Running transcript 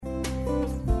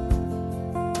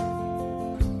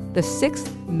The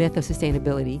sixth myth of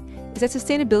sustainability is that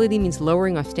sustainability means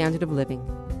lowering our standard of living.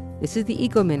 This is the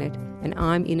Eco Minute, and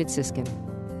I'm Enid Siskin.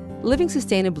 Living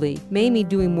sustainably may mean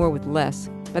doing more with less,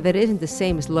 but that isn't the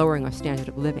same as lowering our standard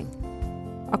of living.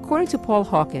 According to Paul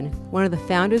Hawken, one of the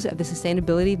founders of the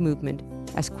sustainability movement,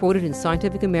 as quoted in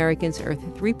Scientific American's Earth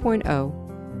 3.0,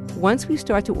 once we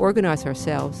start to organize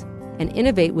ourselves and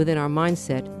innovate within our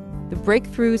mindset, the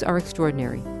breakthroughs are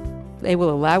extraordinary. They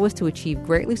will allow us to achieve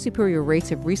greatly superior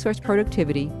rates of resource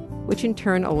productivity, which in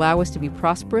turn allow us to be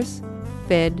prosperous,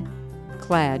 fed,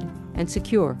 clad, and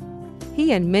secure.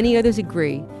 He and many others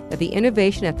agree that the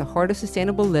innovation at the heart of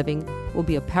sustainable living will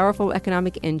be a powerful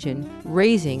economic engine,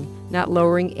 raising, not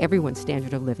lowering, everyone's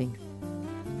standard of living.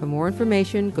 For more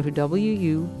information, go to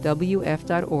wuwf.org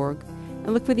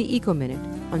and look for the Eco Minute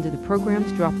under the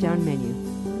program's drop-down menu.